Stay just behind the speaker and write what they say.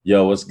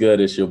Yo, what's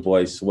good? It's your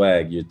boy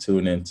Swag. You're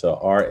tuned into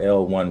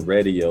RL1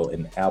 Radio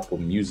and Apple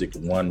Music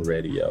One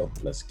Radio.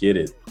 Let's get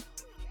it.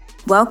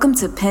 Welcome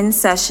to Pen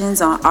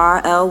Sessions on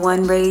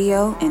RL1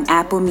 Radio and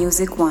Apple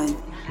Music One.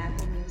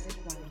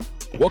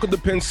 Welcome to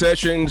Pen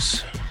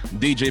Sessions,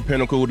 DJ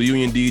Pinnacle, the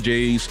Union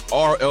DJs,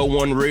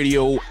 RL1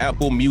 Radio,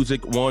 Apple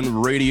Music One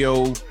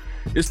Radio.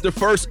 It's the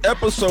first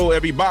episode,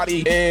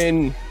 everybody,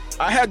 and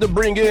I had to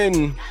bring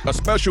in a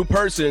special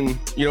person,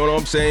 you know what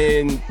I'm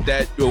saying,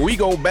 that we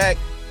go back.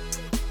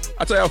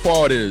 I'll tell you how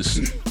far it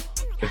is.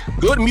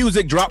 Good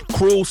Music dropped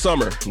Cruel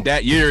Summer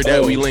that year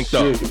that we linked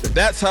up.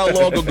 That's how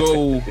long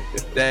ago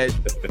that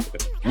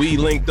we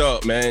linked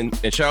up, man.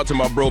 And shout out to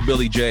my bro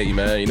Billy J,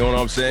 man. You know what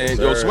I'm saying?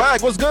 Yo,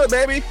 Swag, what's good,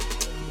 baby?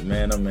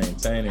 Man, I'm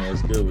maintaining.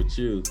 What's good with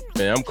you?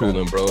 Man, I'm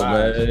cooling, bro,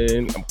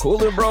 man. I'm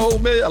cooling, bro,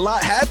 man. A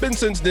lot happened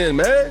since then,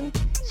 man.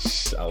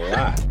 A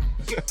lot.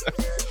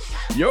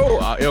 Yo,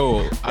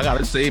 I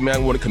gotta say, man, I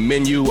want to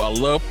commend you. I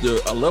love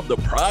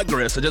the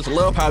progress. I just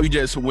love how you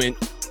just went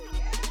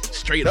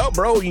straight up,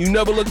 bro. You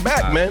never look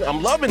back, man.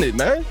 I'm loving it,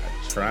 man.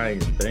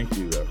 Trying. Thank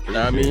you.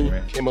 I mean,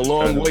 it, came a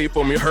long way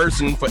from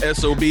rehearsing for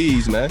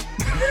SOBs, man.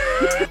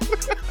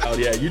 Oh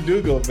yeah, you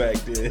do go back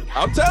there.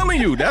 I'm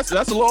telling you, that's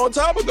a long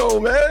time ago,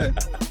 man.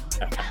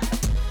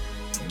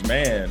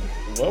 Man,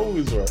 what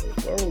was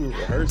we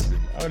rehearsing?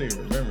 I don't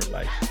even remember.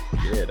 Like,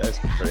 yeah, that's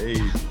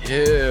crazy.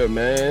 Yeah,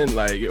 man.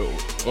 Like, yo,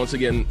 once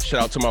again,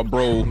 shout out to my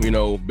bro,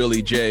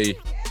 Billy J.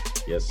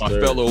 Yes, my sir.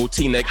 fellow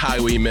T-Neck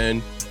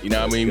Highwayman. You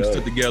know what I mean? We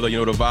stood together,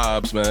 the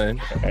vibes, man.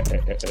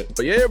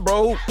 But yeah,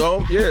 bro,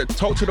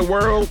 talk to the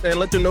world and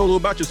let them know a little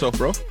about yourself,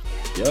 bro.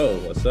 Yo,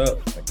 what's up?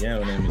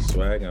 Again, my name is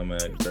Swag. I'm a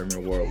Grammy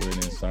Award-winning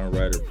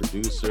songwriter,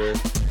 producer,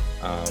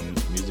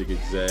 music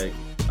exec.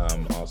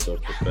 I'm also a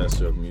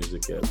professor of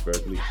music at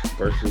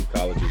Berklee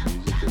College of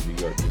Music at New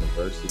York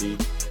University.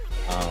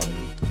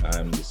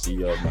 I'm the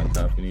CEO of my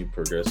company,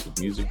 Progressive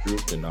Music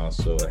Group, and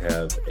also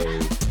have a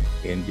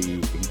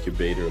indie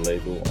incubator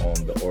label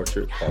on the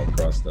Orchard called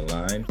Cross the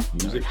Line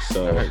Music.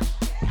 So,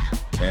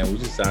 man, we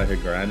just out here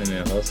grinding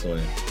and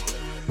hustling.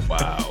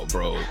 Wow,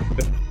 bro.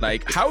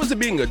 Like, how is it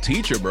being a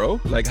teacher, bro?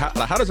 Like,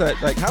 how is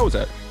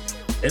that?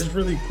 It's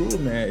really cool,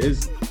 man.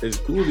 It's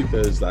cool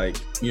because, like,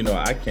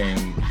 I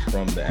came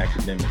from the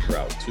academic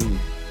route too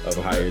of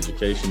higher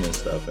education and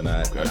stuff, and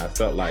I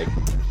felt like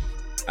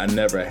I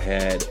never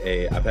had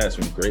I've had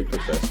some great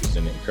professors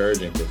and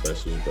encouraging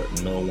professors,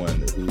 but no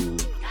one who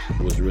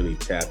was really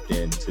tapped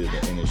into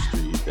the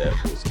industry that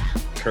was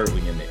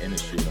currently in the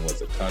industry and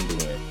was a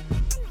conduit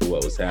to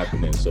what was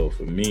happening. So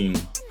for me,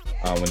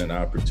 when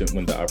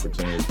the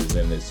opportunity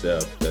presented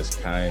itself, that's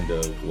kind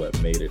of what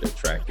made it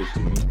attractive to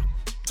me.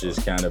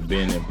 Just kind of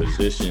being in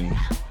position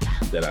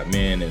that I'm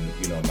in,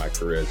 and my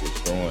career as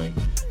it's growing,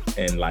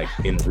 and like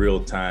in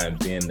real time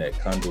being that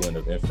conduit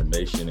of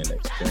information and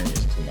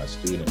experience to my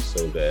students,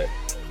 so that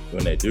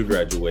when they do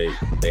graduate,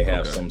 they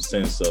have some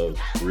sense of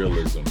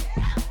realism,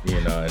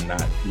 and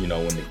not, when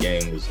the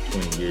game was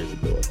 20 years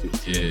ago or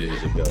 15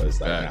 years ago.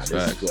 It's like,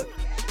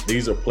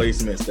 these are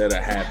placements that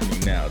are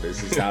happening now.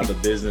 This is how the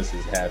business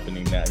is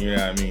happening now. You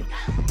know what I mean?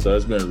 So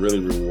it's been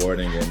really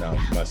rewarding, and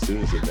my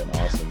students have been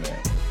awesome, man.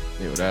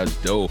 Yo, that's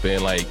dope,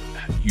 man. Like,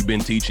 you've been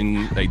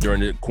teaching like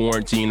during the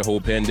quarantine, the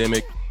whole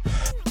pandemic.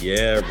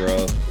 Yeah,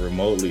 bro,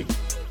 remotely.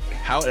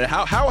 How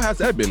has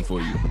that been for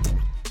you?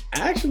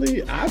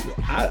 Actually,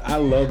 I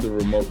love the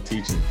remote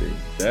teaching thing.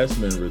 That's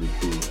been really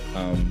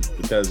cool.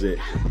 Because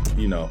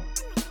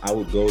I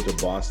would go to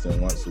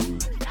Boston once a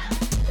week,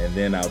 and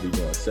then I'll be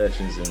doing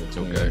sessions in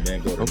between, and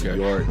then go to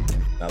New York.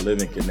 I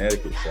live in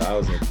Connecticut, so I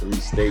was in 3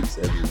 states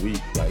every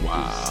week, like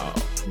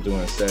just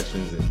doing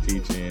sessions and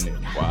teaching,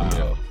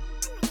 and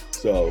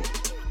So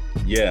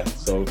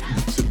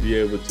to be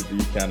able to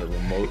be kind of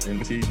remote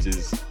and teach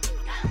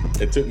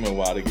it took me a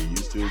while to get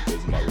used to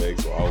because my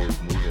legs were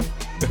always moving.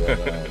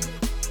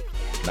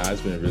 But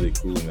it's been really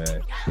cool,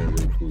 man. It's been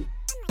really cool.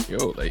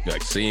 Yo,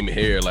 like same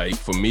here. Like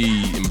for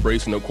me,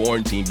 embracing the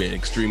quarantine been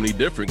extremely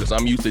different because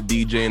I'm used to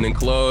DJing in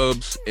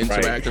clubs,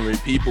 interacting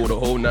with people, the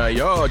whole 9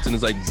 yards, and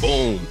it's like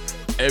boom,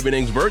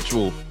 everything's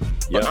virtual.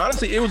 But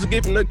honestly, it was a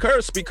gift and a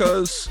curse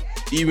because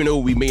even though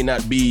we may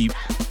not be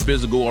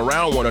physical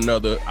around one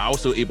another, I was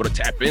still able to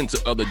tap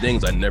into other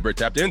things I never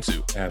tapped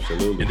into.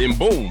 Absolutely. And then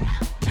boom,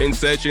 Pen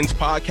Sessions,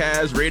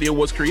 podcast, radio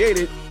was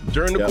created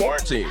during the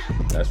quarantine.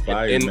 That's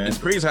fire, and man. It's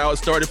crazy how it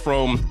started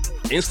from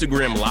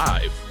Instagram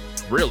Live.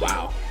 Really.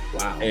 Wow.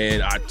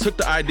 And I took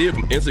the idea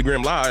from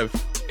Instagram Live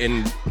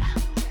and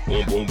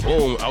boom, boom,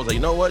 boom. I was like,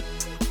 you know what?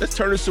 Let's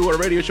turn this to a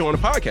radio show and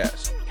a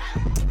podcast.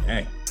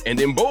 Dang. And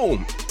then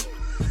boom,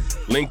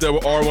 linked up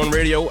with R1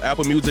 Radio,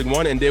 Apple Music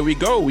One, and there we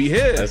go. We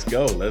here. Let's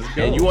go.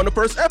 And you on the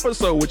first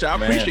episode, which I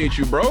appreciate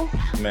you, bro.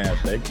 Man,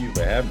 thank you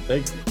for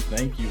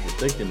thank you for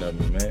thinking of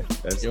me, man.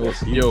 That's huge.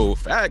 Yo,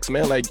 facts,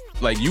 man. Like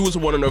you was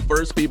one of the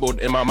first people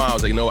in my mind. I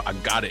was like, I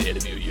gotta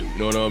interview you. You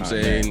know what I'm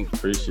saying? Man,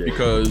 appreciate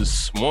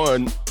because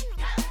one,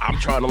 I'm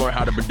trying to learn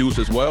how to produce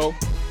as well.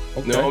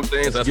 You know what I'm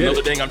saying? So that's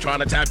another thing I'm trying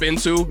to tap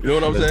into. You know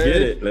what I'm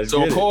saying? Let's so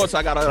get of course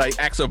I gotta like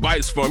ask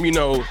advice from, you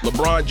know,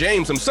 LeBron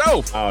James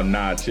himself. Oh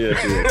nah, chill.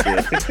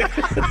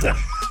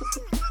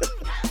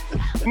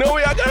 No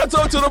way, I gotta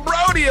talk to the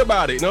Brody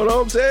about it. You know what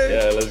I'm saying?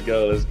 Yeah, let's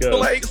go.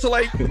 So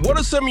like, what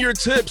are some of your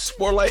tips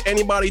for like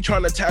anybody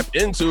trying to tap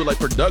into like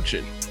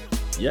production?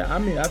 Yeah, I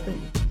mean, I think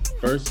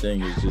first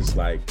thing is just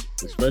like,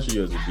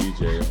 especially as a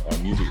DJ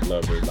or music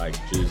lover, like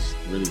just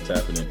really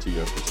tapping into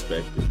your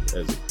perspective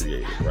as a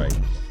creative, right?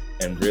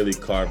 And really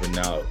carving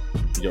out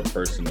your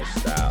personal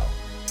style.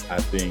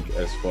 I think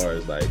as far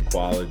as like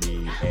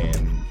quality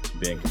and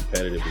being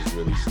competitive is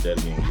really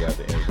studying where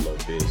the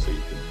envelope is so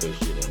you can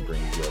push it and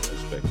bring your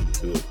perspective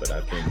to it. But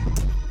I think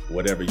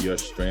whatever your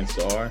strengths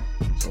are,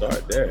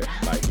 start there.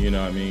 Like, you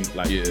know what I mean?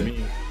 Like for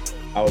me,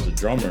 I was a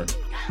drummer.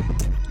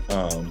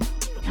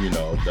 You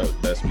know,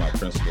 that's my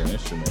principal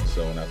instrument.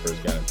 So when I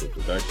first got into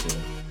production,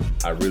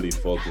 I really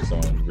focused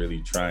on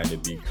really trying to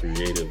be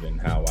creative in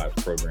how I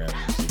program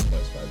and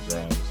sequence my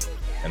drums.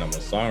 And I'm a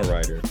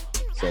songwriter,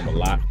 so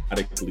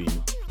melodically,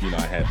 you know,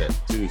 I had that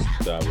too.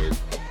 So I would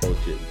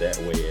approach it that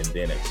way and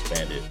then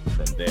expand it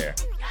from there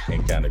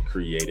and kind of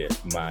created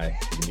my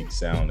unique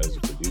sound as a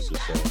producer.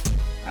 So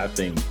I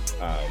think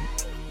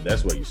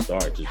that's where you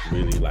start. Just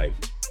really like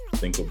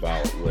think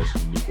about what's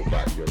unique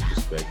about your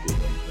perspective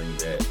and bring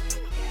that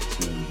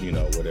to, you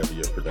know, whatever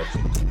your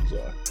production tools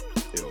are.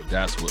 Yo,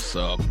 that's what's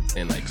up.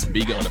 And like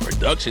speaking on the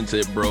production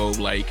tip, bro,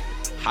 like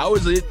how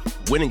is it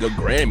winning a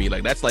Grammy?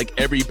 Like that's like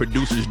every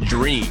producer's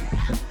dream.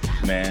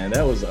 Man,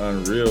 that was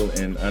unreal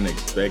and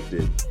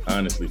unexpected,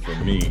 honestly, for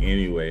me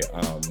anyway,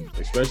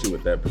 especially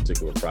with that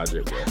particular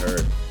project with her.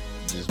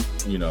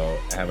 Just, you know,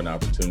 having an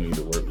opportunity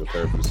to work with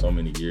her for so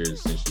many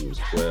years since she was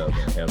 12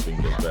 and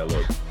helping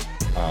develop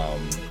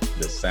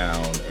the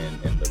sound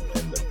and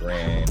the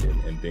brand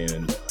and being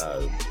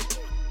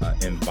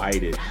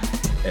invited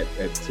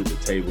to the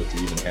table to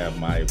even have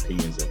my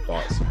opinions and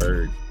thoughts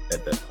heard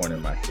at that point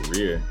in my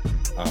career.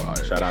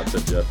 Shout out to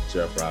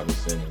Jeff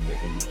Robinson and the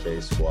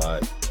NBK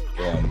squad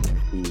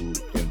who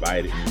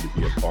invited me to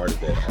be a part of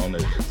that on the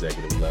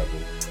executive level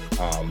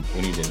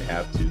when he didn't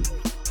have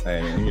to,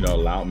 and you know,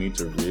 allowed me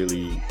to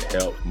really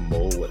help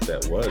mold what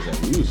that was. And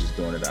we was just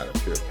doing it out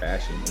of pure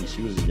passion. I mean,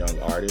 she was a young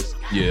artist.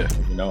 Yeah.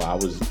 You know, I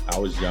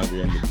was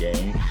younger in the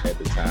game at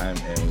the time,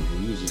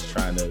 and we was just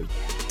trying to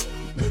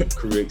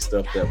create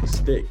stuff that would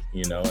stick,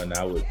 you know, and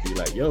I would be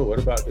like, yo, what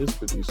about this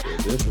producer,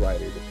 this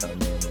writer to come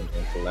in and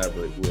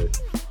collaborate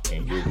with?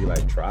 And he'll be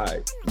like, try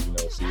it, you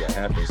know, see what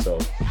happens. So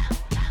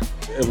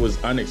it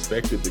was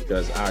unexpected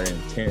because our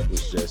intent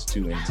was just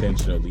to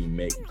intentionally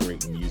make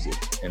great music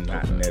and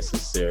not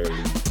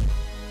necessarily,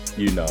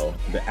 you know,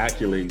 the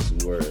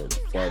accolades were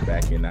far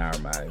back in our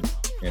minds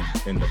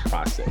in the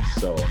process.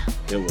 So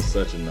it was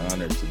such an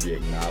honor to be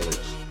acknowledged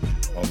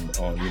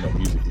on you know,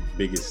 music's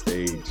biggest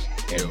stage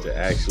and to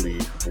actually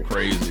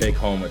take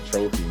home a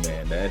trophy,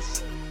 man.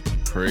 That's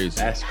crazy.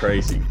 That's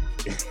crazy.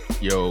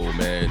 Yo,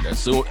 man, as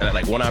soon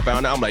like when I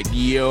found out, I'm like,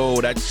 yo,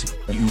 that's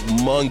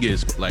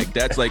humongous. Like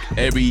that's like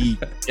every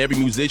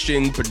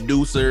musician,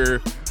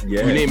 producer,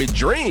 you name it,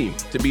 dream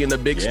to be in the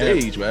big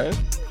stage, man.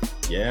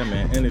 Yeah,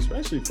 man, and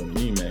especially for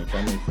me, man,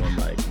 coming from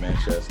like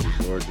Manchester,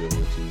 Georgia,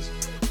 which is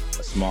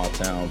a small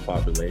town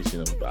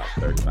population of about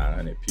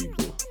 3,500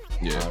 people.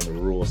 The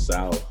rural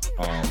South,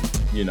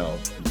 you know,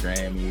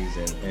 Grammys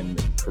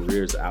and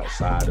careers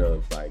outside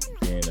of like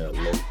being a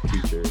local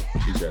teacher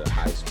at a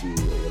high school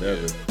or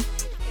whatever.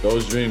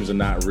 Those dreams are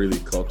not really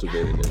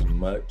cultivated as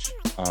much.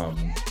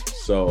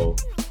 So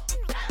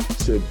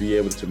to be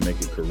able to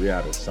make a career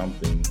out of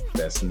something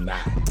that's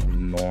not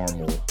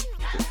normal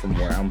from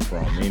where I'm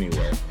from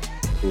anyway,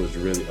 it was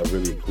really a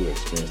cool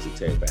experience to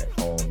take back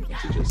home and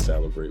to just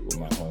celebrate with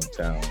my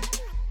hometown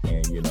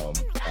and, you know,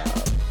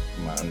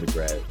 my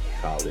undergrad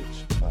college,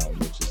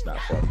 which is not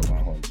far from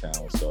my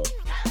hometown. So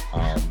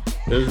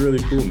it was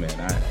really cool, man.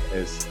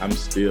 I'm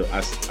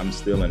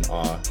still in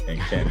awe and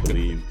can't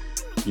believe,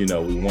 you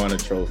know, we won a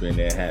trophy and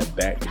then had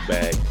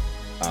back-to-back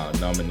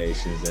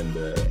nominations in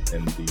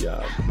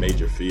the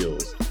major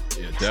fields.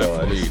 Yeah,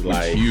 definitely. So it's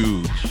like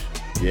huge.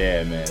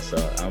 Yeah, man. So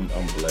I'm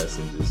blessed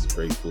and just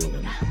grateful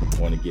and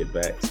want to get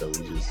back. So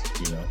we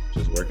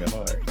just working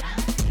hard.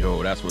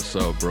 Yo, that's what's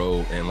up,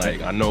 bro. And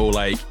like, I know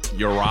like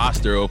your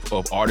roster of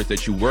artists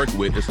that you work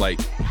with, it's like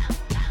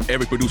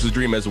every producer's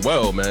dream as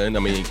well, man. I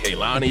mean,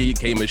 Kehlani,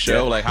 K.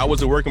 Michelle, like how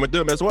was it working with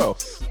them as well?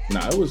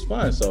 Nah, it was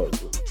fun. So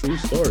true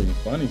story,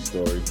 funny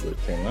story with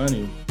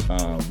Kehlani.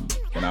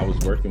 When I was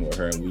working with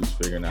her and we was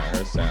figuring out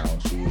her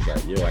sound, she was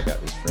like, yo, I got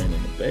this friend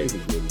in the Bay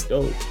who's really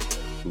dope,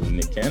 who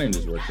Nick Cannon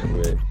is working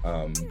with.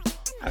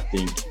 I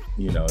think,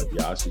 you know,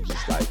 y'all should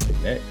just like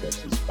connect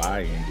because she's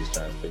fire and just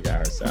trying to figure out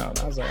her sound.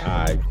 I was like,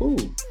 all right, cool.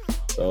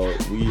 So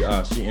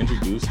she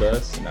introduced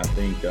us, and I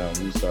think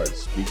we started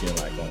speaking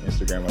like on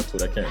Instagram or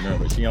Twitter. I can't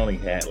remember, but she only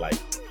had like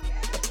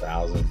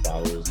 1,000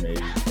 followers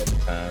maybe at the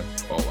time.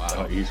 Oh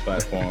wow! On each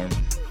platform.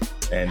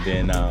 And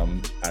then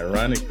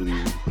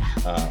ironically,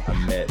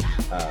 I met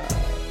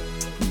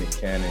Nick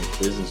Cannon's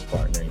business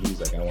partner, and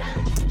he's like, I want to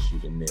introduce you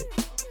to Nick.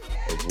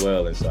 as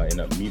well. And so I ended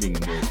up meeting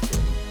Nick, and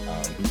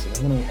he said,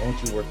 I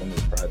want you to work on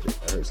this project.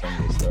 I heard some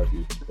of the stuff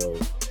you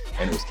proposed,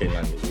 and it was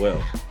Kehlani as well.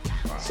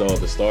 Wow. So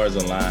the stars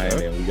aligned,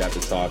 and we got to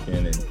talking,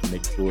 and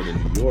Nick flew to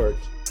New York,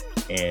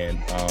 and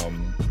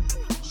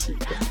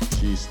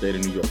she stayed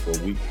in New York for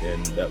a week,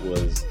 and that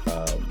was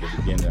the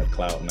beginning of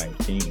Cloud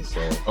 19.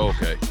 So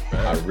okay,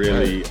 I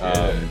really,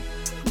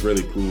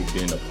 really cool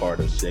being a part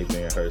of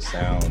shaping her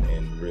sound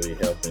and really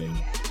helping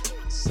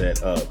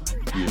set up,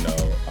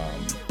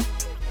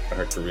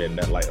 her career, and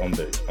that like on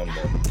the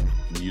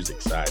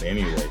music side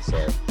anyway. So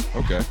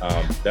okay,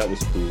 that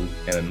was cool.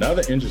 And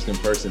another interesting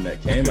person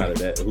that came out of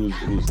that,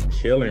 who's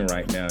killing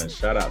right now, and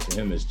shout out to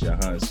him, is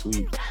Jahan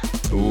Sweet,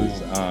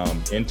 who's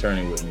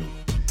interning with me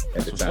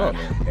at the time,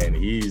 and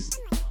he's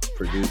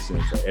producing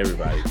for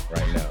everybody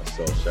right now.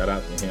 So shout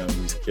out to him,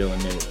 he's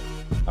killing it.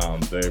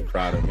 Very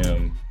proud of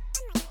him.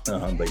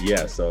 But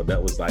yeah, so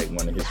that was like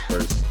one of his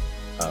first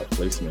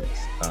placements,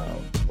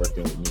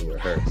 working with me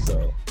with her.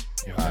 So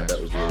that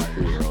was really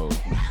cool, bro.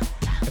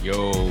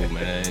 Yo,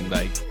 man,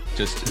 like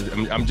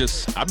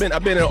I've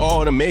been in awe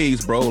and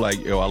amazed, bro.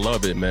 Like, yo, I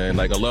love it, man.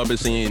 Like, I love it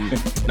seeing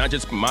not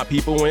just my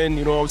people win,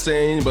 you know what I'm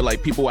saying, but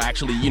like people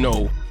actually,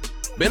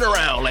 been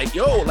around, like,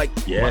 yo, like,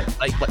 yeah,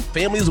 like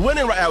families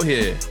winning right out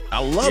here.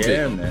 I love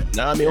it, man.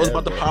 Nah, I mean, it was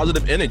about the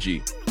positive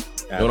energy.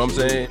 Absolutely. You know what I'm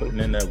saying? Putting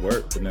in that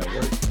work.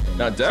 And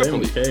not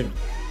definitely.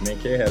 Me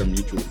and Kay had a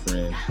mutual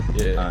friend,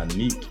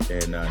 Neek,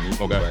 and Neek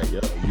was like, yo,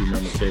 you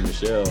remember Kay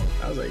Michelle?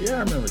 I was like, yeah, I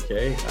remember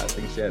Kay. I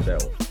think she had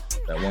that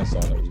one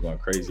song that was going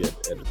crazy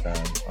at the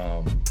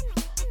time.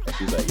 And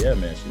she's like, yeah,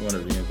 man, she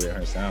wanted to reinvent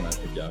her sound. I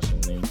think y'all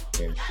should link.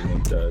 And she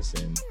linked us,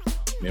 and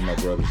me and my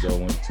brother Zoe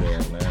went to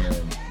Atlanta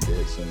and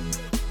did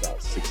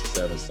about 6 or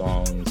 7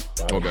 songs.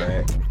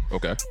 Okay.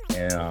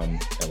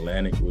 And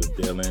Atlantic was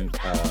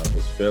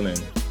filling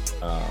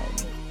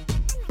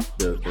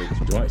the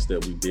joints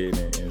that we did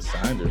in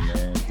Cinder,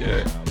 man.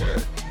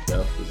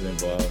 Jeff was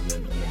involved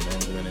in the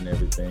management and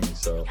everything,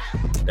 so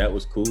that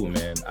was cool,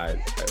 man. I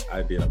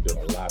ended up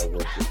doing a lot of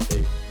work with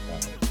Kate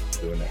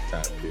during that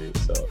time period.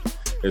 So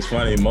it's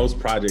funny, most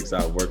projects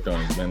I've worked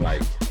on has been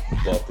like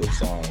bulk of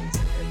songs,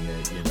 and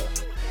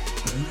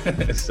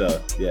then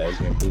so yeah, it's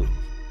been cool.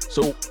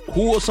 So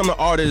who are some of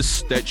the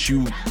artists that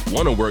you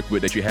want to work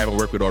with that you haven't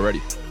worked with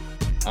already?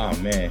 Oh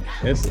man,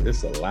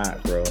 it's a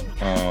lot, bro.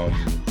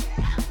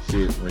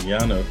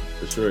 Rihanna,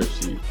 for sure,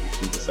 if she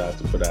decides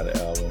to put out an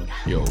album.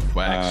 Yo,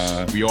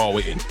 facts. We all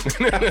waiting. She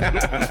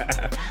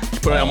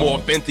put out more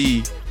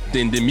Fenty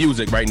than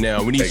music right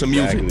now. We need some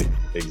music.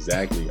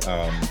 Exactly.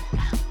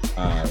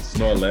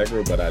 Snow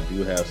Allegra, but I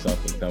do have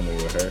something coming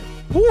with her.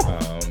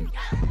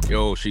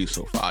 Yo, she's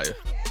so fire.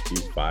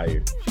 She's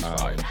fire.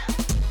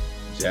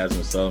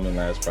 Jasmine Sullivan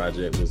last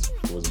project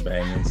was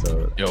banging.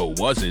 So yo,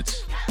 was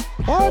it?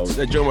 What?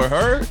 That joint with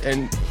her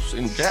and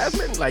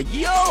Jasmine? Like,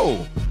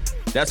 yo.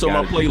 That's on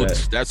my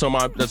playlist. That's on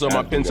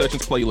my Pen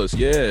Sessions playlist.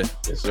 Yeah,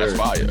 yes, that's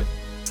fire.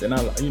 Then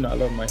I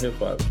love my hip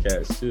hop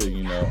cats too.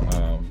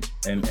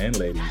 And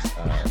ladies,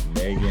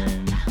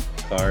 Megan,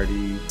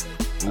 Cardi,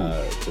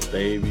 the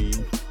Baby,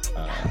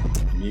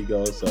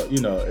 Migos. So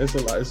it's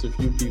a lot. It's a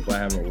few people I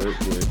haven't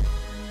worked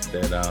with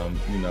that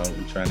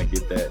we're trying to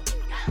get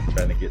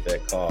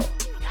that call.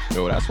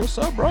 Yo, that's what's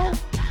up, bro.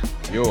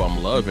 Yo,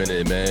 I'm loving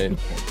it, man.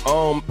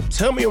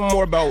 Tell me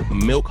more about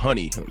Milk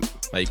Honey.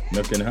 Like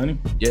Milk and Honey?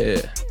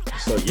 Yeah.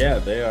 So yeah,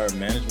 they are a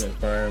management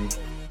firm.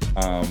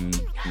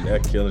 They're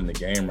killing the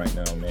game right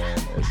now, man.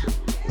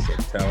 It's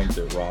a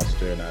talented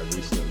roster, and I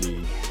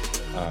recently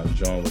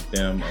joined with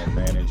them on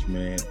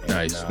management.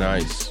 And,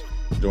 nice.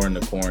 During the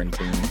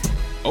quarantine.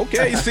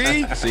 Okay,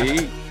 see.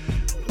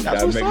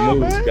 Gotta make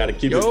moves. Gotta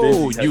keep it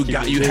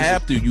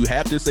busy. You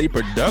have to stay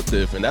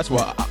productive, and that's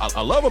what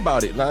I love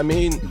about it. I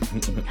mean,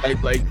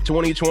 like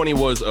 2020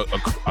 was a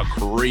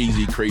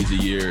crazy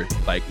year.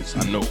 Like,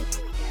 I know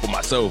for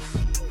myself.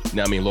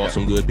 Lost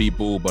some good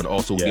people, but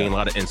also gained a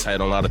lot of insight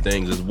on a lot of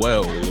things as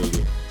well.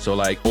 Absolutely. So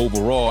like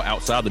overall,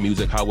 outside the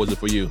music, how was it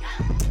for you?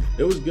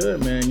 It was good,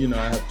 man.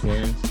 I have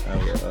twins. I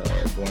have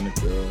a boy and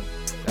a girl.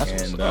 That's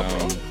what's up,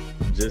 bro.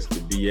 Just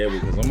to be able,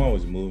 because I'm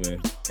always moving,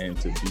 and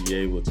to be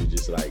able to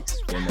just like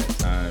spend that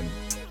time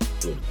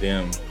with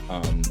them.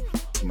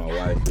 My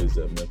wife is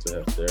a mental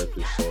health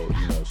therapist, so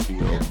she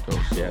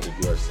had to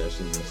do her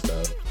sessions and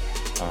stuff,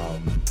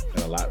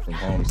 and a lot from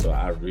home. So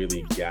I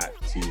really got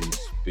to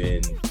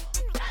spend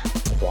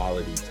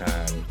quality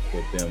time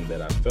with them that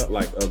I felt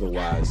like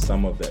otherwise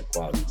some of that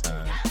quality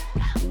time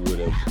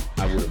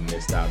I would have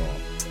missed out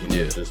on,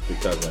 just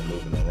because I'm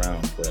moving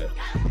around. But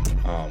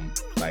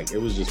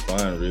it was just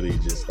fun, really,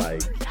 just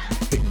like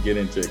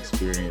getting to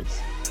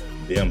experience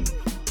them,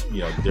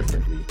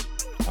 differently.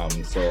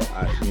 So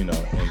I, in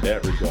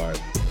that regard,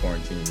 the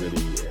quarantine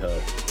really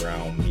helped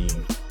ground me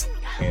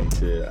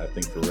into, I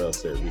think Pharrell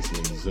said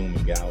recently,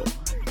 zooming out.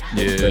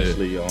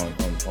 Especially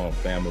on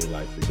family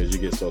life, because you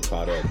get so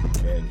caught up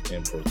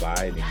in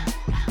providing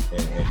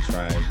and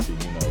trying to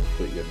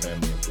put your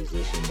family in a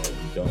position that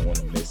you don't want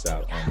to miss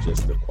out on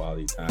just the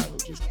quality time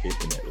of just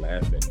kicking it,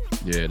 laughing,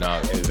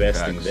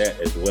 investing that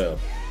as well.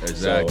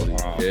 Exactly.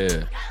 So,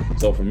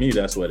 So for me,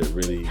 that's what it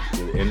really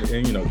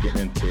and you know,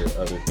 getting into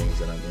other things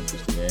that I'm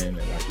interested in,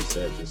 and like you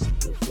said, just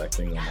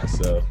reflecting on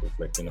myself,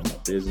 reflecting on my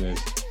business,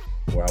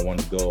 where I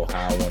want to go,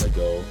 how I want to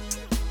go,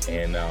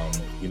 and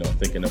you know,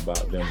 thinking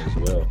about them as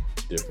well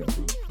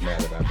differently now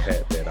that I've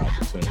had that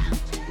opportunity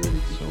to really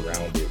be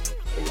around it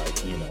for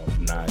like, you know,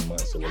 9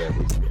 months or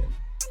whatever it's been.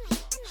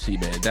 See,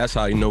 man, that's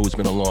how you know it's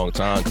been a long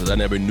time, because I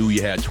never knew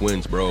you had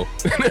twins, bro.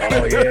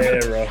 Oh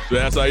yeah, bro.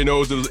 That's how you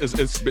know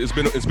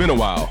it's been a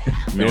while. You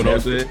Man, know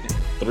what I'm saying?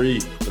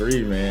 Three,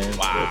 man.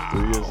 Wow.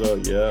 3 years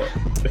old, yeah.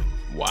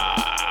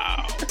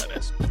 Wow.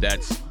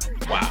 That's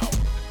wow.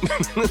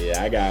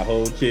 Yeah, I got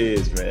whole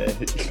kids, man.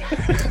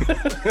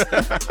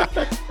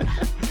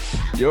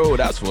 Yo,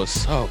 that's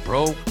what's up,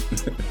 bro.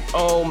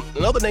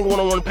 Another thing I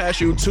want to pass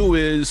you too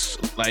is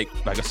like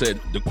I said,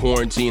 the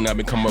quarantine. I've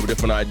been coming up with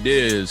different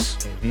ideas,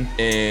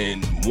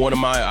 and one of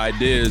my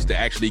ideas that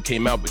actually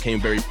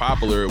became very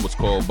popular was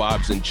called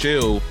Vibes and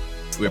Chill,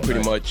 where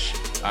pretty much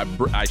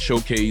I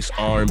showcase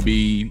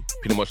R&B,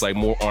 pretty much like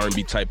more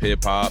R&B type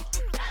hip hop,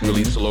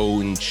 really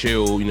slow and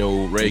chill, you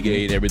know,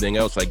 reggae and everything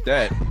else like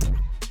that.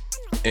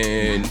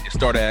 And it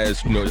started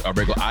as, you know, a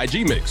regular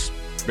IG mix,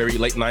 very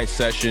late night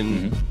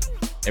session.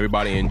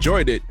 Everybody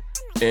enjoyed it.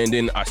 And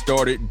then I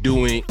started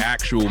doing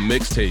actual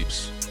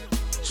mixtapes.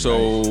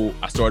 So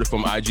I started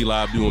from IG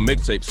Live doing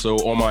mixtapes. So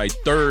on my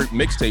third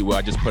mixtape, where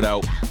I just put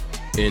out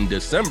in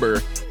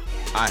December,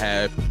 I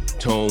have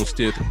Tone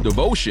Stiff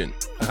Devotion.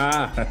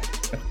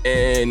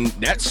 And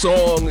that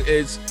song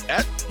is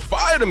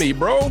fire to me,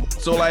 bro.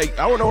 So like,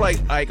 I don't know, like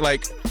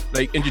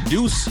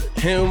introduce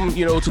him,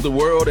 you know, to the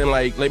world, and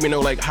like let me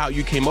know like how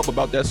you came up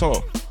about that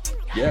song.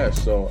 Yeah,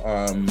 so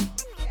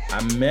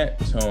I met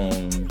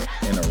Tone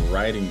in a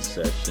writing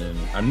session.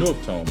 I knew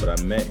of Tone, but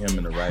I met him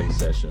in a writing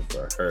session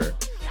for her.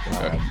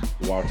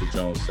 Walter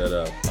Jones set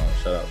up,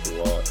 shout out to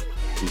Walt.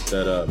 He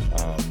set up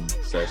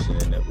session,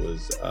 and it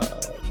was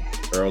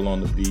Earl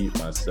on the beat,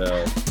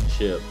 myself,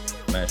 Chip,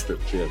 Master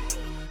Chip,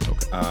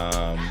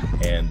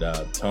 and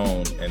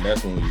Tone, and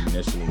that's when we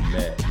initially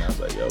met. And I was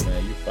like, yo,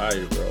 man, you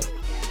fire, bro.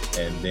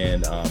 And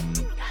then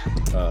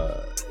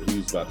he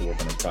was about to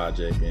work on a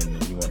project,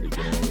 and he wanted to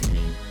get in with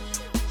me.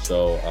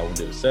 So we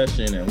did a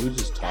session, and we were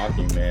just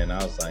talking, man.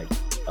 I was like,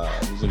 I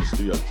was in the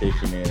studio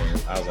kicking in,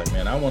 and I was like,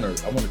 man, I want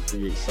to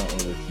create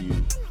something with you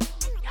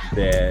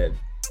that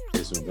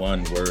is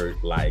one word,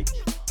 like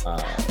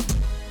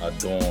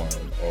adorn,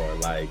 or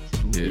like,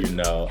 you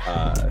know,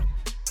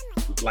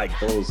 like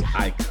those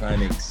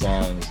iconic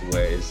songs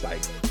where it's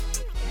like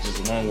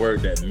just one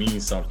word that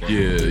means something.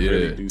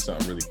 Really do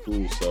something really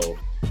cool. So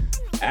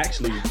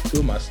actually, 2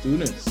 of my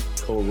students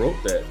co-wrote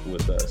that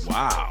with us.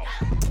 Wow.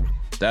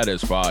 That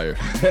is fire.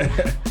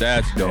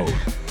 That's dope.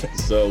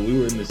 So we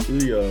were in the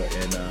studio,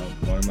 and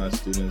one of my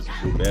students,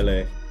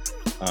 Rubele,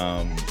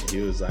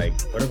 he was like,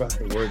 what about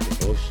the word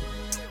devotion?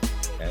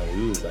 And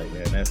we was like,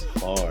 man, that's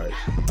hard.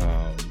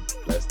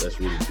 Let's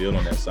really build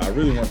on that. So I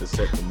really want to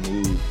set the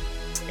mood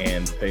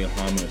and pay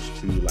homage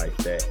to like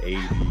that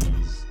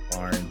 80s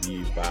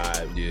R&B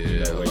vibe. You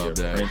know, where you're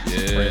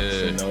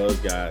Prince and those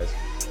guys.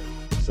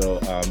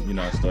 So, you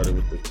know, I started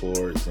with the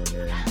chords, and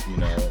then, you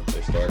know,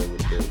 they started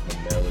with the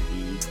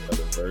melody of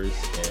the verse.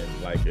 And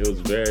like, it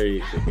was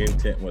the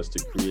intent was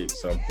to create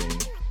something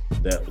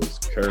that was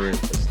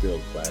current but still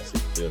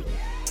classic feeling.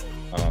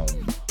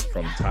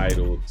 From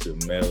title to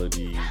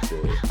melody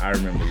I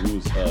remember we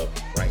was up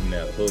writing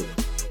that hook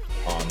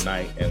all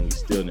night, and we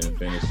still didn't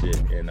finish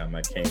it. And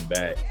I came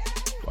back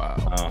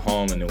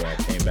home, and then when I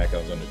came back, I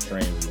was on the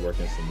train, we were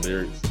working some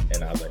lyrics,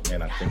 and I was like,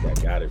 man, I think I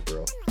got it,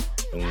 bro.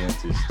 And we went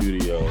to the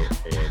studio,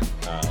 and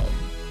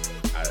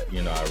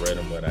I read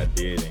him what I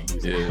did, and he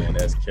was like, man,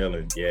 that's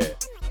killing. Yeah,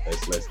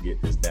 let's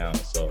get this down.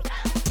 So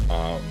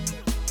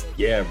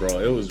yeah, bro,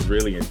 it was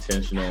really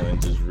intentional,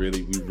 and we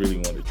really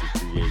wanted to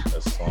create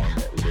a song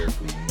that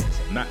lyrically meant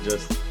something.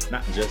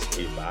 Not just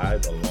a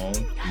vibe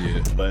alone,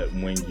 but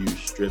when you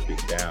strip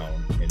it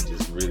down and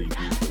just really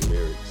read the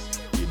lyrics,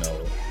 you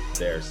know,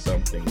 there's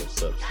something of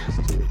substance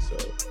to it. So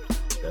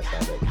that's how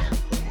that kind of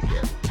came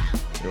together.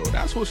 Yo,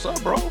 that's what's up,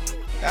 bro.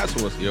 That's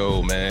what's,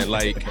 yo, man.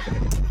 Like,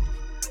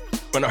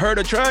 when I heard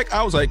the track,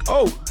 I was like,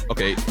 oh,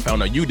 okay.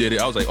 Found out you did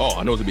it. I was like, oh,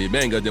 I know it's gonna be a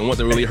banger. Then once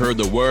I really heard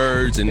the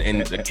words and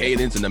the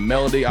cadence and the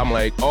melody, I'm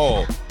like,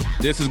 oh,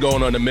 this is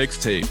going on the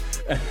mixtape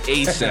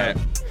ASAP.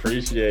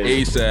 Appreciate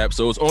it. ASAP.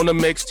 So it's on the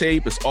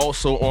mixtape. It's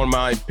also on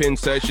my Pin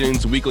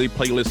Sessions weekly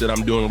playlist that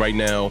I'm doing right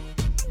now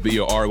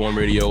via R1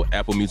 Radio,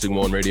 Apple Music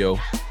One Radio.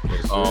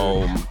 Yes,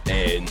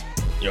 and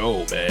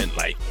yo, man,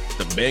 like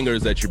the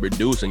bangers that you're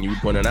producing, you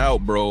putting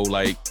out, bro,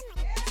 like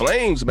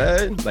flames,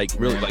 man. Like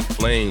really, like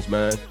flames,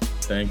 man.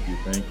 Thank you,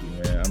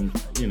 man.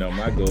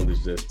 My goal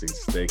is just to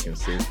stay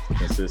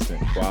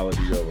consistent,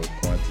 quality over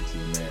quantity,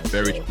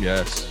 man.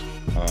 Yes.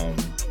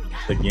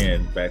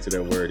 Again, back to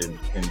that word,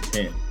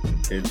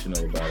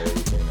 intentional about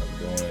everything I'm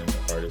doing, the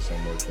artists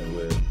I'm working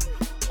with,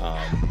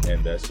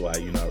 and that's why,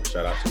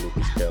 shout out to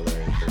Lucas Keller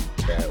and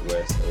Chad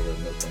West over at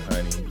Milk and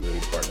Honey, really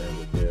partnering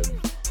with them.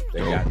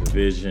 They got the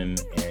vision,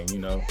 and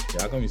y'all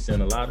gonna be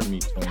seeing a lot of me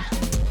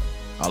 2021.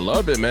 I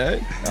love it,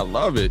 man. I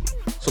love it.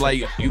 So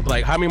like,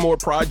 how many more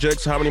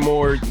projects, how many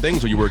more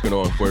things are you working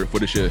on for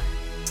this year?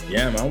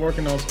 Yeah, man, I'm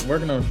working on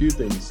a few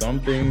things. Some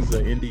things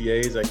are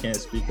NDAs I can't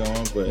speak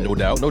on, but no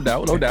doubt.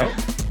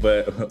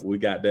 But we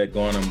got that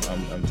going.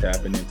 I'm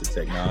tapping into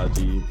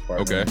technology,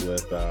 partnering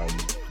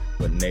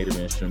with Native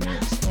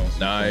Instruments on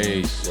some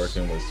things,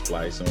 working with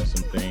Splice on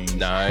some things.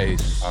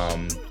 Nice.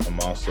 I'm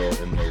also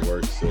in the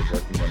works of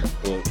working on a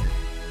book.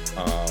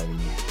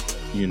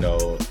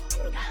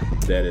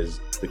 That is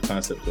the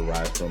concept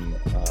derived from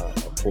a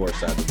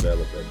course I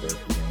developed at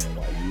Berkeley and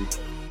NYU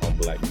on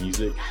Black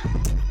music.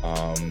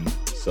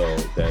 So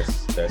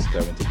that's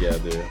coming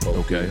together.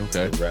 Hopefully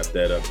we'll wrap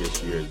that up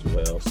this year as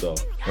well. So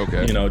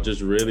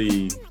just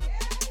really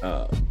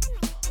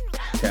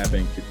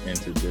tapping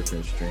into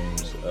different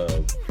streams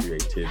of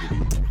creativity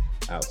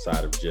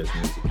outside of just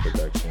music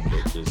production,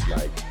 but just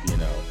like,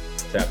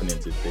 tapping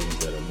into things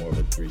that are more of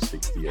a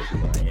 360 of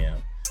who I am,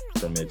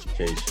 from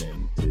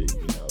education to,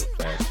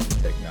 fashion,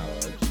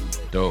 technology.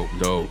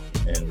 Dope.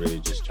 And really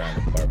just trying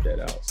to carve that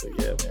out. So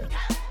yeah, man.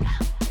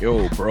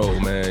 Yo, bro,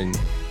 man.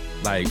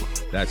 Like,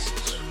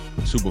 that's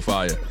super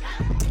fire.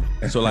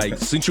 So like,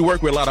 since you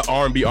work with a lot of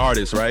R&B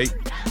artists, right?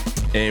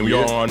 And we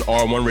are on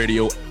R1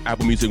 Radio,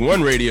 Apple Music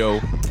One Radio.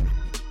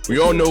 We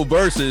all know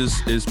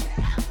Versus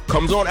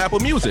comes on Apple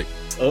Music.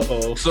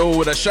 Uh-oh. So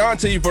with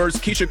Ashanti versus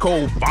Keisha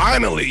Cole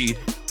finally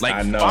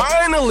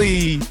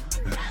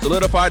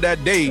solidified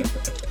that date,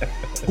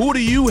 who do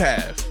you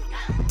have?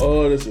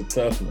 Oh, this is a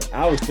tough one.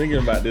 I was thinking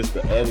about this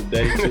the other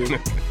day too.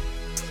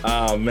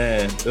 Oh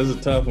man, this is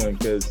a tough one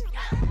because,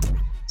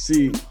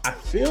 see, I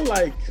feel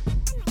like,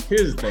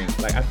 here's the thing.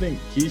 Like, I think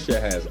Keisha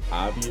has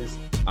obvious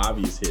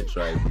hits,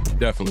 right?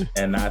 Definitely.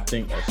 And I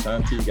think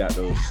Ashanti got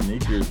those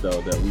sneakers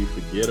though that we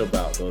forget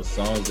about, those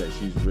songs that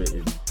she's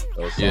written,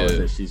 those songs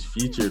that she's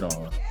featured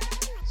on.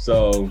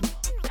 So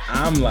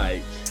I'm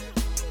like,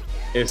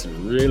 it's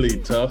really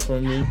tough for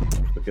me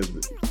because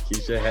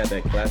Keisha had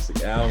that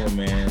classic album,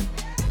 man.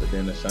 But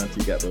then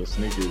Ashanti got those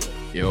sneakers.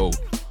 Yo,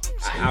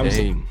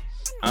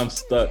 I'm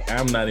stuck.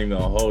 I'm not even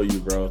gonna hold you,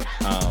 bro.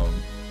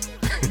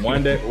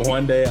 One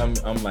day I'm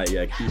like,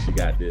 yeah, Keisha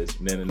got this.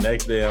 And then the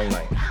next day I'm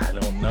like, I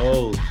don't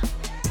know.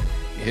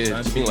 Yeah,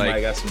 Ashanti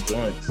might got some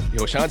joints.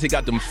 Yo, Ashanti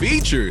got them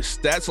features.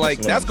 That's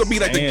gonna be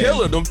like the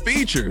killer, them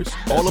features.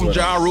 All them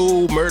Ja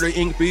Rule, Murder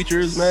Inc.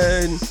 features,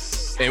 man.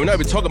 And we're not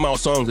even talking about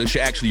songs that she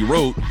actually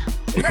wrote.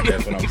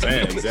 That's what I'm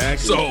saying, exactly.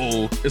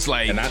 So it's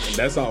like, and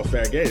that's all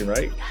fair game,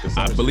 right?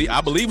 I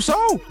believe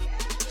so.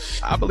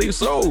 But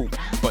so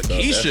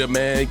Keisha,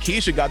 man,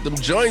 Keisha got them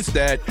joints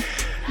that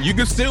you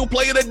can still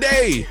play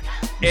today,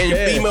 and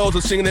females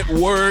are singing it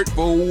word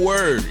for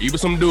word. Even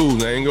some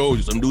dudes, I ain't gonna hold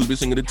you, some dudes be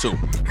singing it too.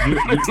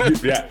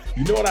 Yeah,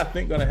 you know what I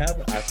think gonna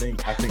happen? I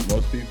think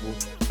most people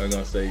are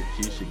gonna say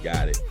Keisha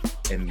got it,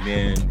 and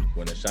then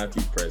when Ashanti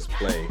press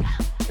play,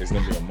 it's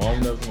gonna be a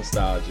moment of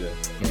nostalgia.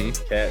 Mm-hmm.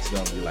 Cats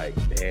gonna be like,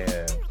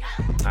 damn,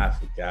 I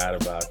forgot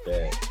about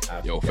that.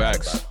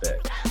 Facts. About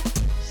that.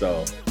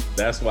 So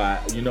that's why,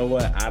 you know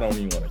what? I don't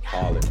even want to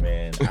call it,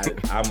 man.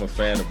 I'm a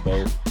fan of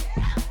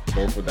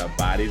both of their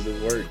bodies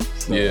of work.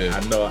 So I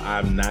know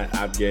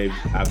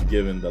I've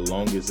given the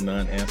longest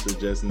non-answer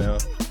just now,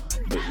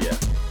 but yeah.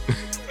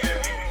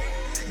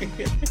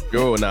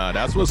 Yo, nah,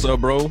 that's what's up,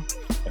 bro.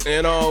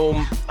 And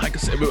like I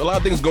said, a lot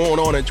of things going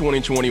on in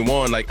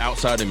 2021, like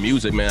outside of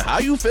music, man. How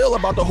you feel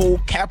about the whole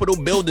Capitol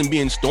building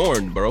being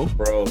stormed, bro?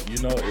 Bro,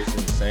 it's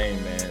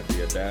insane, man.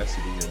 The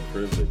audacity and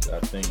privilege, I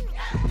think,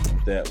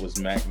 that was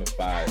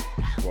magnified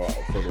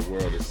for the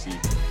world to see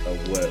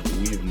of what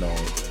we've known,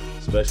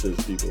 especially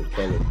as people of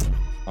color,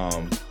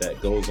 that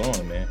goes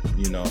on, man.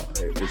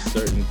 It's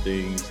certain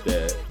things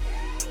that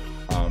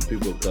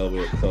people of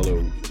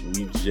color,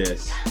 we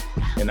just,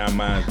 in our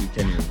minds, we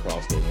can't even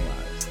cross those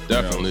lines.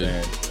 Definitely.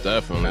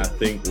 And I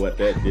think what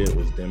that did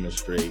was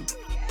demonstrate,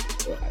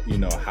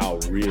 how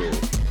real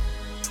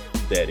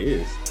that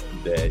is.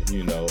 That,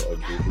 a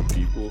group of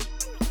people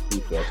who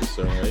felt a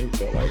certain way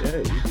felt like, hey,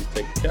 we just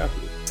take the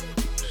Capitol.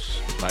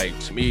 Like,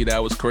 to me,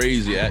 that was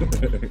crazy.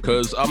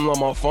 Because I'm on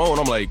my phone,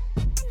 I'm like,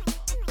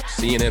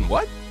 CNN,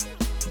 what?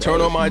 Turn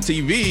on my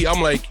TV,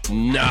 I'm like,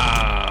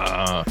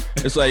 nah.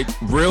 It's like,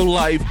 real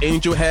life,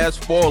 Angel has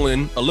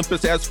fallen,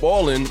 Olympus has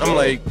fallen. I'm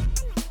like,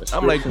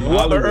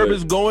 what the herb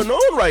is going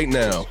on right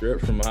now? The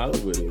script from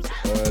Hollywood is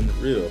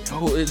unreal.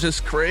 Oh, it's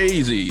just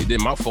crazy.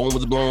 Then my phone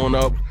was blowing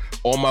up.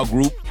 All my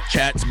group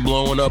chats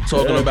blowing up,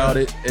 talking about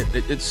it.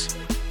 It's,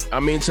 I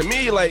mean, to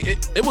me, like,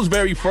 it was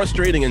very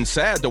frustrating and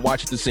sad to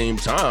watch at the same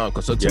time.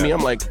 Because to me,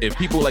 I'm like, if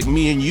people like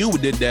me and you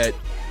did that,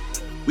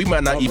 we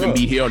might not even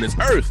be here on this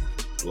earth.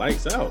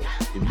 Lights out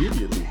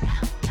immediately.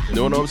 You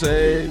know what I'm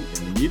saying?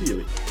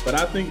 Immediately. But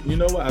I think, you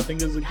know what? I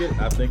think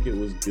it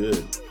was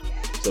good.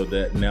 So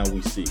that now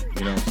we see,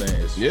 you know what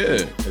I'm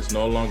saying? It's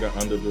no longer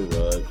under the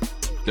rug.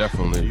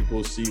 Definitely.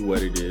 People see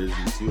what it is.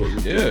 You see what we're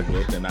dealing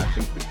with. And I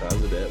think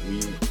because of that,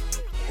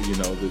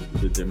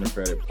 the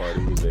Democratic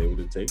Party was able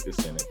to take the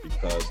Senate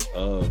because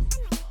of,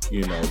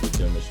 the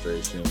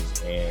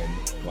demonstrations and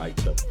like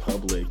the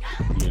public,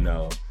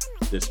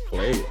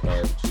 display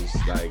of just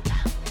like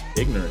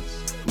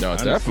ignorance. No,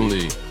 honestly.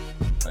 definitely.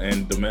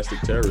 And domestic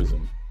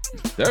terrorism.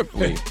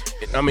 Definitely.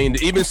 I mean,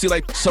 to even see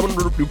like some of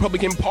the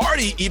Republican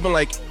Party even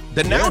like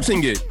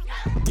denouncing it.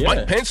 Yeah,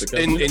 Mike Pence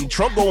and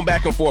Trump going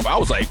back and forth. I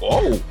was like,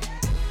 bro,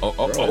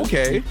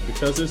 okay.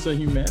 Because it's a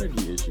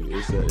humanity issue.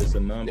 It's a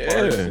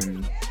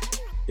nonpartisan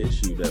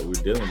issue that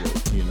we're dealing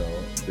with. You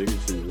know,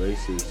 bigotry,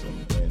 racism,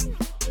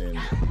 and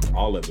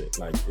all of it.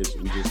 Like, we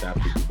just have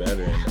to do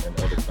better.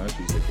 And other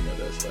countries looking at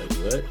us like,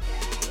 what?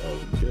 Oh,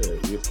 good.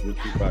 We'll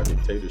keep our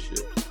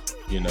dictatorship.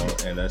 You know,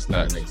 and that's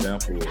not an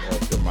example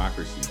of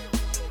democracy.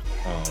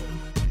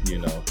 You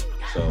know,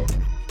 so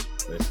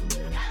listen,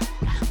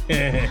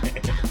 man.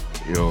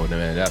 Yo,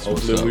 man, that's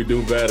hopefully what's up. We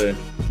do better.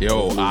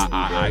 Yo,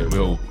 I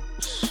will.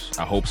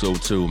 I hope so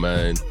too,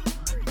 man.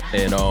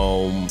 And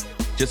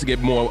just to get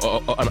more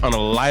on a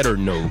lighter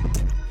note,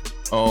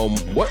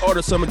 what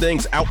are some of the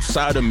things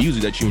outside of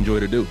music that you enjoy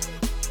to do?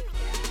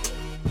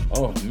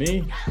 Oh,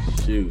 me?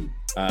 Shoot.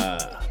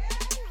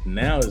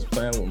 Now it's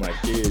playing with my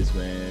kids,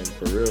 man.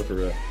 For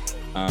real.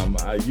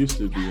 I used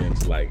to be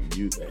into like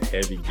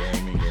heavy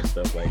gaming and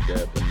stuff like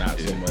that, but not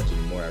so much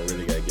anymore. I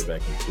really gotta get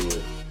back into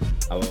it.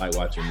 I like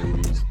watching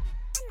movies.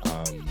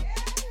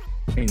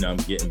 You know, I'm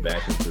getting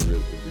back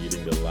into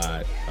reading a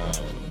lot.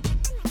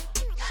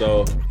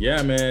 So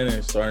yeah, man,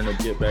 and starting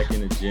to get back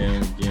in the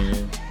gym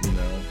again. You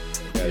know,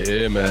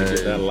 man,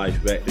 get that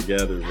life back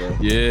together, bro.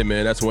 Yeah,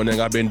 man, that's one thing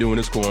I've been doing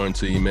this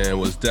quarantine, man.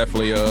 Was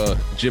definitely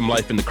gym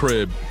life in the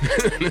crib.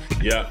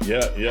 Yeah.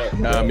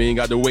 I mean,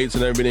 got the weights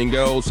and everything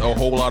else. A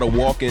whole lot of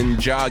walking,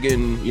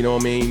 jogging. You know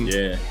what I mean?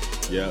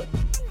 Yeah.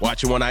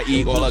 Watching when I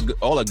eat,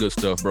 all that good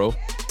stuff, bro.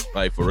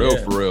 Like for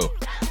real.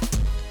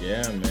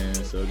 Yeah, man.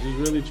 So just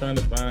really trying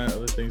to find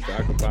other things to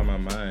occupy my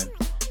mind.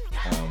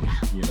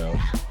 You know,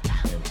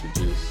 and to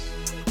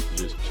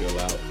just chill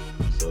out.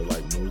 So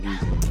like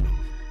movies and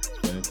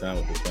spending time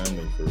with the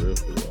family, for real.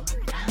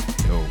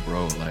 Yo,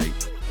 bro, like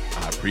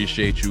I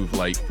appreciate you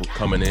for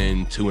coming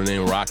in, tuning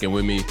in, rocking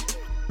with me.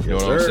 You know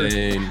what I'm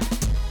saying?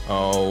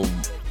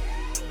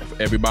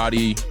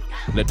 Everybody,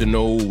 let them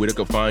know where they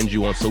can find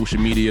you on social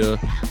media.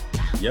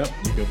 Yep,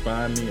 you can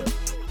find me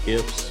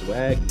If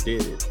Swag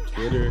Did It,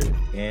 Twitter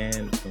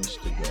and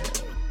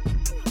Instagram.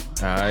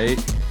 All right,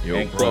 yo,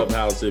 and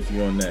Clubhouse if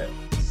you're on that.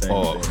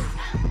 Same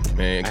thing.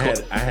 Man,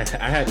 I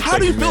had to how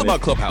do you feel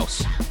about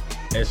Clubhouse?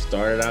 It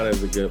started out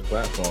as a good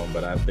platform,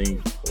 but I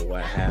think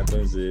what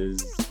happens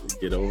is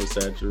get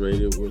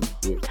oversaturated with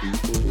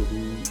people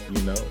who,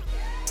 you know,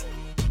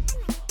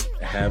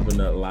 having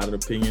a lot of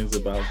opinions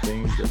about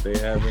things that they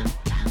haven't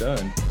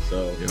done.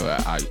 So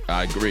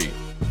I agree.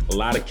 A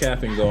lot of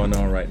capping going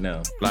on right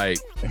now. Like,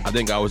 I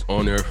think I was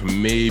on there for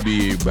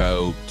maybe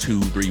about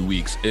 2-3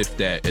 weeks, if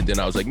that. And then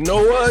I was like, you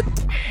know what?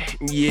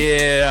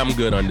 Yeah, I'm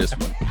good on this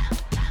one.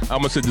 I'm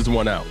gonna sit this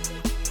one out.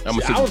 I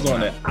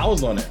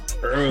was on it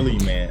early,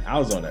 man. I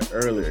was on it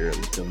early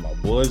because my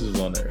boys was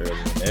on it early,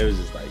 and they was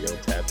just like, "Yo,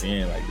 tap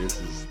in, like this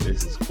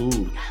is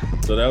cool."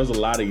 So that was a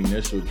lot of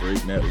initial great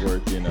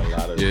networking, a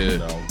lot of you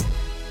know.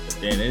 But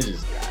then it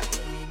just got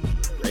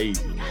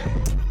crazy,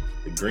 man.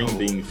 The green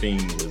bean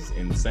fiend was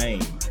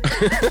insane.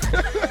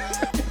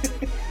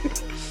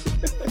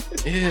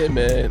 Yeah,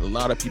 man. A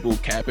lot of people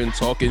capping,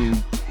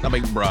 talking. I'm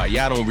like, bro,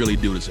 y'all don't really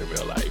do this in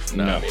real life.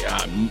 No.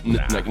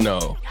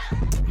 No.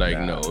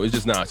 It's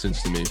just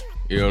nonsense to me.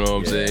 You know what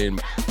I'm saying?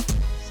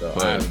 So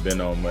I haven't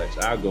been on much.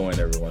 I'll go in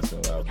every once in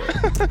a while,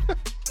 but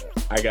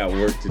I got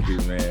work to do,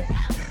 man.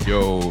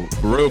 Yo,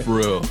 for real.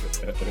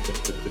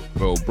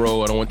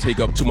 Bro, I don't want to take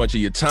up too much of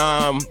your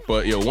time,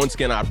 but yo, once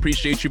again, I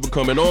appreciate you for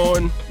coming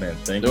on. Man,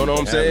 thank you. You know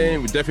what I'm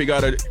saying? We definitely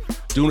gotta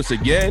do this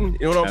again.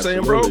 You know what I'm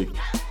saying, bro?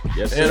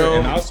 Yes, sir.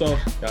 And also,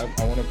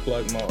 I want to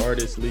plug my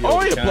artist, Leo.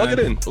 Oh yeah, plug it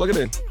in.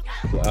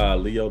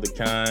 Leo the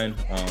Kind,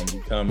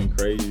 becoming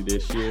crazy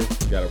this year.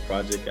 We got a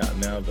project out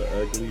now, The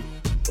Ugly,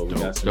 but we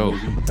got some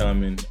movie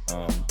coming.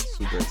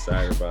 Super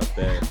excited about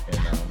that,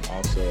 and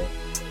also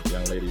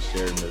young lady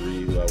Sherry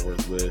Marie, who I work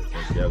with,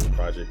 and she has a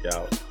project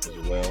out as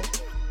well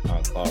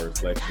called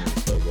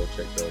Reflections. So go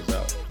check those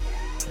out.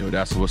 Yo,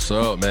 that's what's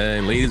up,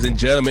 man. Ladies and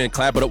gentlemen,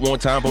 clap it up one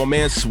time for my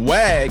man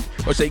Swag.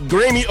 Or say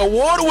Grammy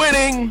Award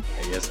winning.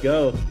 Hey, let's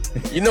go.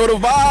 You know the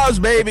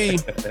vibes, baby.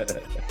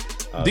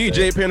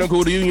 DJ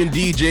Pinnacle, the Union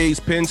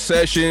DJs, Pen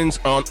Sessions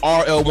on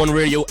RL1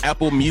 Radio,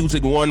 Apple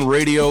Music One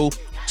Radio.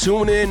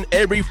 Tune in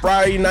every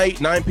Friday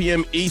night, 9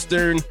 p.m.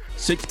 Eastern,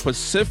 6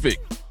 Pacific.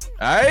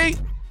 All right?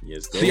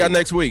 Yes, see y'all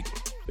next week.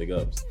 Big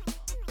ups.